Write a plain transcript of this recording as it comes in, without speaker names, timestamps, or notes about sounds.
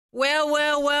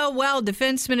Well.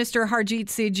 Defense Minister Harjit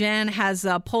Singh Jain has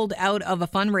pulled out of a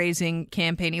fundraising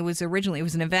campaign. It was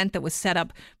an event that was set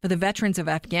up for the veterans of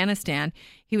Afghanistan.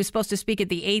 He was supposed to speak at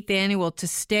the 8th annual To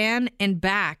Stand and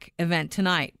Back event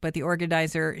tonight, but the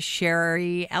organizer,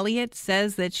 Sherry Elliott,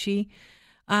 says that she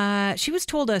was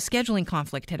told a scheduling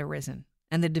conflict had arisen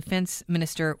and the defense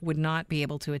minister would not be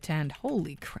able to attend.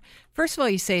 Holy crap. First of all,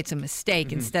 you say it's a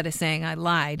mistake instead of saying I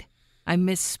lied, I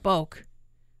misspoke,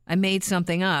 I made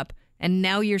something up, and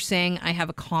now you're saying I have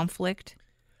a conflict?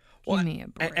 Give me a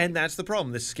break. And that's the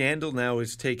problem. The scandal now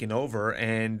is taken over,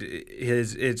 and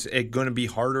it's going to be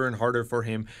harder and harder for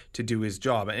him to do his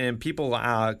job. And people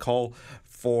call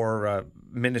for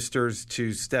ministers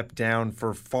to step down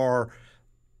for far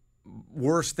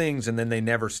worse things, and then they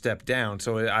never step down.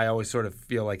 So I always sort of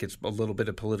feel like it's a little bit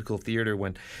of political theater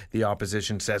when the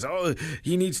opposition says, oh,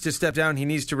 he needs to step down, he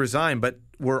needs to resign. But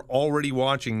we're already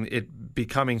watching it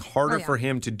becoming harder for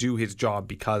him to do his job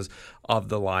because of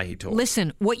the lie he told.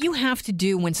 Listen, what you have to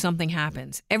do when something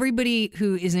happens, everybody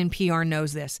who is in PR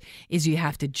knows this, is you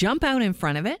have to jump out in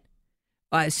front of it.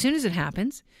 As soon as it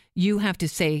happens, you have to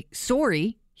say,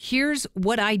 sorry, here's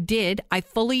what I did. I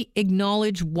fully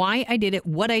acknowledge why I did it,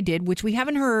 what I did, which we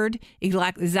haven't heard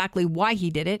exactly why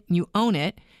he did it. You own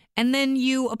it. And then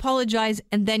you apologize,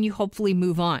 and then you hopefully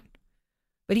move on.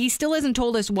 But he still hasn't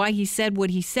told us why he said what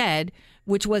he said,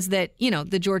 which was that,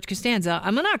 the George Costanza,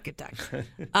 I'm an architect.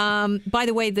 By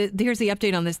the way, here's the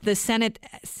update on this. The Senate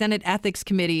Ethics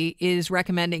Committee is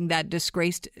recommending that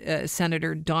disgraced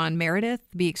Senator Don Meredith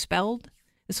be expelled.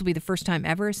 This will be the first time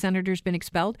ever a senator's been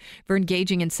expelled for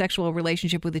engaging in sexual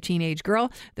relationship with a teenage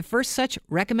girl. The first such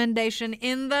recommendation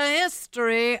in the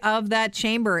history of that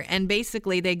chamber. And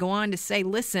basically, they go on to say,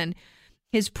 listen,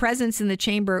 his presence in the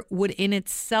chamber would in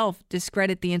itself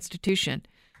discredit the institution.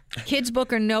 Kids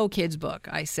book or no kids book,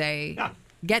 I say,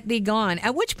 get thee gone.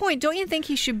 At which point, don't you think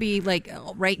he should be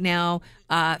right now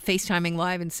FaceTiming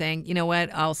live and saying, you know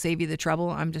what, I'll save you the trouble.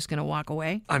 I'm just going to walk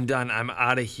away. I'm done. I'm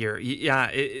out of here. Yeah,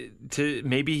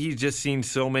 maybe he's just seen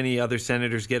so many other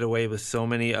senators get away with so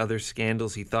many other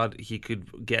scandals. He thought he could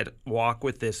walk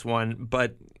with this one,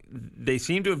 but they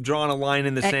seem to have drawn a line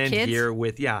in the sand here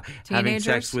with having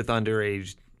sex with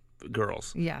underage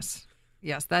girls.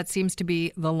 Yes, that seems to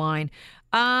be the line.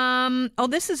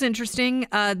 This is interesting.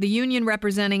 The union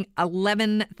representing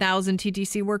 11,000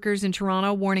 TTC workers in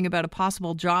Toronto warning about a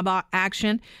possible job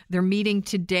action. They're meeting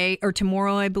today or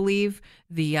tomorrow, I believe,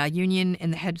 the union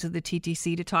and the heads of the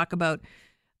TTC to talk about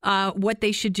what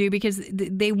they should do because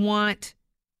they want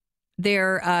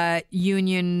their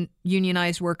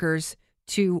unionized workers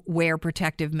to wear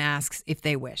protective masks if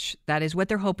they wish. That is what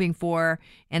they're hoping for.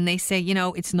 And they say,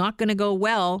 it's not going to go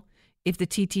well if the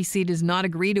TTC does not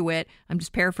agree to it. I'm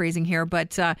just paraphrasing here,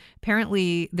 but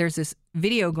apparently there's this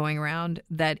video going around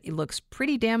that it looks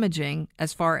pretty damaging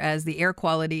as far as the air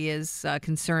quality is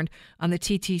concerned on the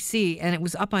TTC, and it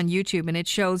was up on YouTube, and it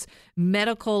shows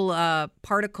medical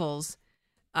particles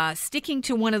sticking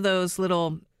to one of those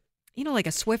little, like a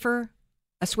Swiffer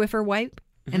wipe,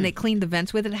 and they cleaned the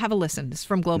vents with it. Have a listen. This is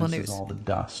from Global News. This is all the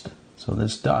dust. So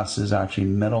this dust is actually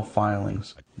metal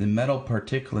filings. The metal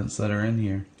particulates that are in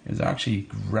here is actually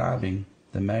grabbing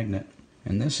the magnet.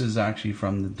 And this is actually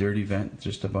from the dirty vent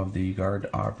just above the guard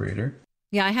operator.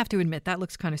 Yeah, I have to admit, that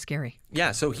looks kind of scary.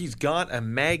 Yeah, so he's got a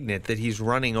magnet that he's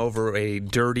running over a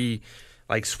dirty,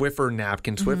 Swiffer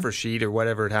napkin, Swiffer sheet, or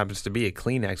whatever it happens to be, a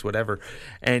Kleenex, whatever.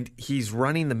 And he's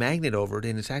running the magnet over it,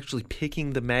 and it's actually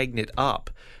picking the magnet up.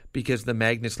 Because the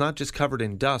magnet's not just covered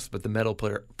in dust, but the metal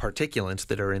particulates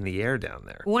that are in the air down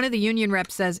there. One of the union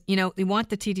reps says, they want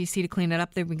the TTC to clean it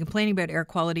up. They've been complaining about air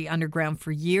quality underground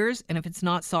for years, and if it's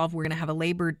not solved, we're going to have a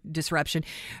labor disruption.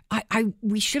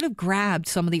 We should have grabbed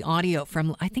some of the audio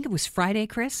from, I think it was Friday,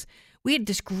 Chris. We had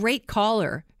this great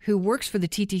caller who works for the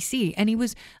TTC,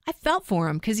 and I felt for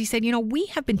him because he said, we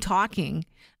have been talking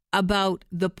about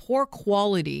the poor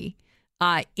quality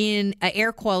in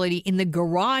air quality in the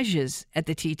garages at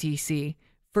the TTC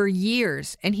for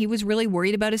years. And he was really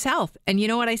worried about his health. And you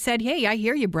know what I said? Hey, I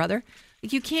hear you, brother.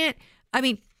 You can't,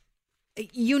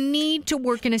 you need to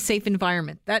work in a safe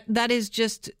environment. That's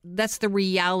the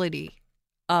reality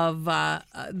of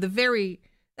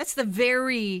that's the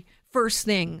very first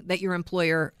thing that your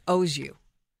employer owes you.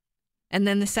 And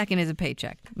then the second is a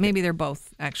paycheck. Maybe they're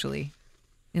both actually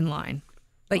in line.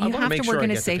 But you have to work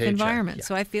in a safe environment. Yeah.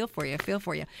 So I feel for you.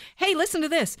 Hey, listen to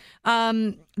this.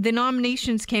 The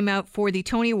nominations came out for the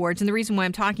Tony Awards. And the reason why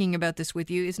I'm talking about this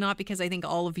with you is not because I think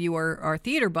all of you are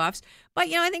theater buffs. But,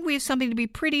 I think we have something to be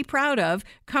pretty proud of.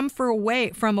 Come from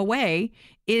away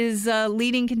is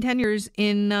leading contenders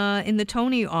in the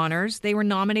Tony honors. They were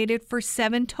nominated for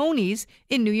 7 Tonys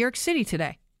in New York City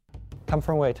today. Come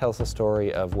From Away tells the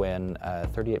story of when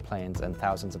 38 planes and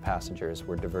thousands of passengers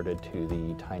were diverted to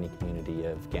the tiny community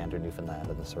of Gander, Newfoundland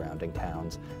and the surrounding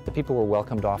towns. The people were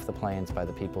welcomed off the planes by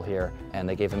the people here, and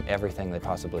they gave them everything they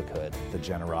possibly could. The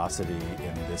generosity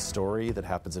in this story that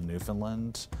happens in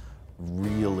Newfoundland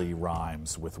really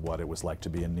rhymes with what it was like to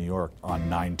be in New York on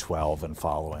 9/12 and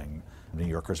following. New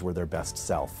Yorkers were their best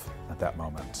self at that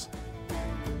moment.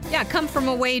 Yeah, Come From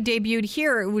Away debuted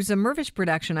here. It was a Mirvish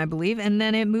production, I believe, and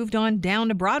then it moved on down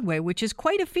to Broadway, which is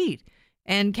quite a feat.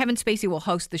 And Kevin Spacey will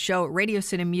host the show at Radio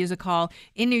City Music Hall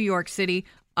in New York City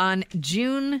on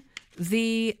June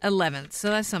the 11th. So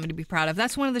that's something to be proud of.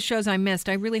 That's one of the shows I missed.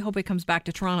 I really hope it comes back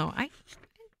to Toronto. I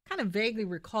kind of vaguely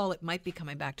recall it might be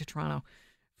coming back to Toronto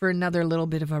for another little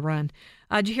bit of a run.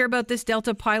 Did you hear about this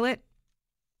Delta pilot?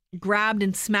 Grabbed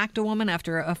and smacked a woman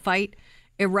after a fight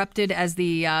erupted as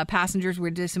the passengers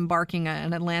were disembarking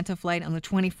an Atlanta flight on the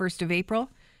 21st of April.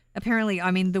 Apparently,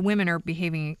 I mean, the women are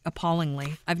behaving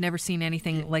appallingly. I've never seen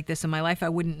anything like this in my life. I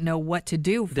wouldn't know what to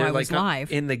do if I was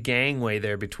live. In the gangway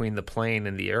there between the plane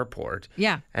and the airport.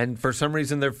 Yeah. And for some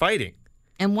reason, they're fighting.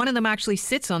 And one of them actually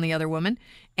sits on the other woman,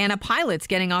 and a pilot's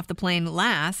getting off the plane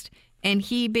last, and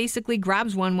he basically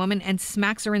grabs one woman and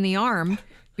smacks her in the arm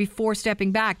before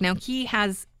stepping back. Now, he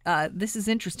has, this is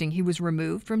interesting, he was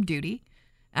removed from duty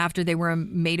after they were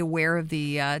made aware of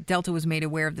Delta was made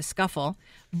aware of the scuffle,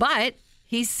 but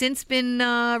he's since been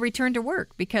returned to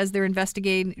work because their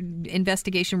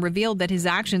investigation revealed that his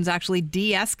actions actually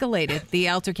de-escalated the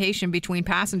altercation between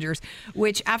passengers,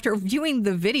 which after viewing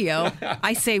the video,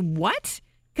 I say, what?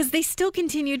 Because they still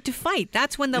continued to fight.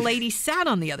 That's when the lady sat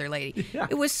on the other lady. Yeah.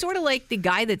 It was sort of like the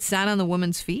guy that sat on the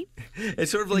woman's feet.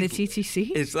 It's sort of like the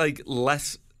TTC. It's like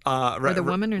less... or the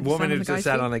woman who just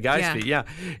sat on the guy's feet. Yeah.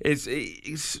 It's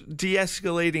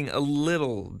de-escalating a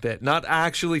little bit, not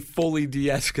actually fully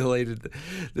de-escalated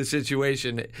the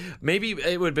situation. Maybe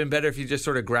it would have been better if you just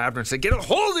sort of grabbed her and said, get a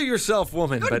hold of yourself,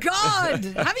 woman. Good God!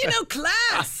 Have you no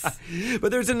class?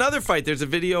 But there's another fight. There's a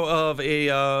video of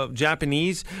a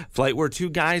Japanese flight where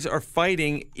 2 guys are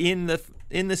fighting in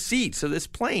the seats of this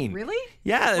plane. Really?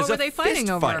 Yeah. What were they fighting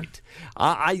over? Fight.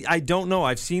 I don't know.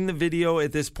 I've seen the video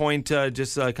at this point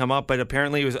just come up, but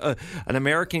apparently it was an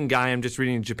American guy. I'm just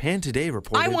reading Japan Today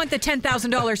reported. I want the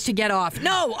 $10,000 to get off.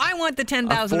 No, I want the $10,000 to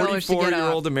get off. A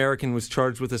 44-year-old American was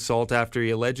charged with assault after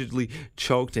he allegedly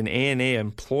choked an ANA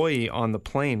employee on the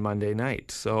plane Monday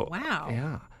night. So wow.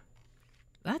 Yeah.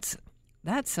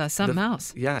 That's something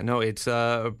else. Yeah, no, it's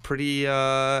pretty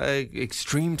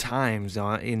extreme times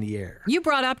in the air. You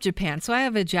brought up Japan, so I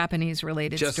have a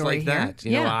Japanese-related story Just like that.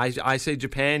 Here. You know, I say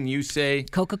Japan, you say...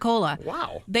 Coca-Cola.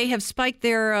 Wow. They have spiked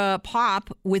their pop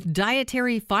with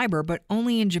dietary fiber, but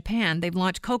only in Japan. They've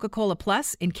launched Coca-Cola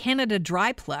Plus, in Canada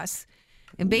Dry Plus.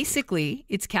 And basically,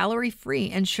 it's calorie-free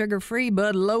and sugar-free,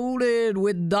 but loaded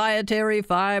with dietary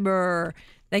fiber.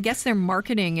 I guess they're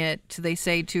marketing it, they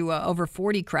say, to over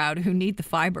 40 crowd who need the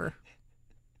fiber.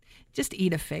 Just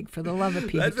eat a fig, for the love of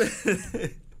Pete.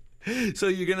 So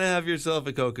you're going to have yourself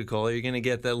a Coca-Cola. You're going to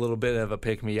get that little bit of a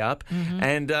pick-me-up,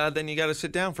 and then you got to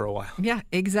sit down for a while. Yeah,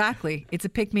 exactly. It's a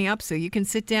pick-me-up, so you can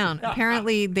sit down.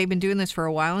 Apparently, they've been doing this for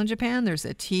a while in Japan. There's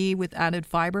a tea with added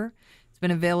fiber. It's been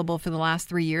available for the last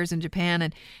 3 years in Japan,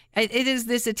 and it is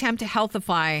this attempt to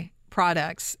healthify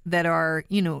products that are,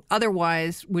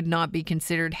 otherwise would not be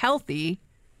considered healthy,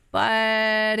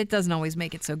 but it doesn't always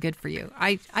make it so good for you.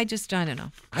 I don't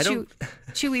know.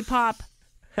 Chewy pop.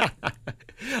 I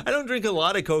don't drink a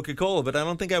lot of Coca-Cola, but I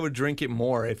don't think I would drink it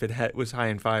more if it was high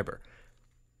in fiber.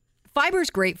 Fiber's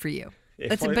great for you.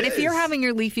 But if you're having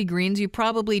your leafy greens, you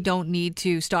probably don't need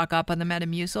to stock up on the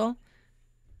Metamucil.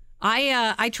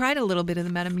 I tried a little bit of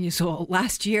the Metamucil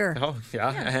last year. Oh,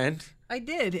 yeah. And? I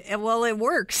did. Well, it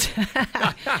works.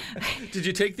 Did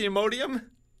you take the Imodium?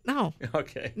 No.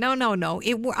 Okay. No.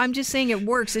 I'm just saying it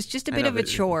works. It's just a bit of a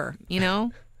chore,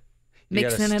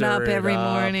 Mixing it up every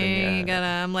morning.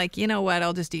 I'm like, you know what?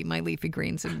 I'll just eat my leafy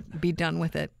greens and be done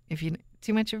with it.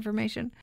 Too much information?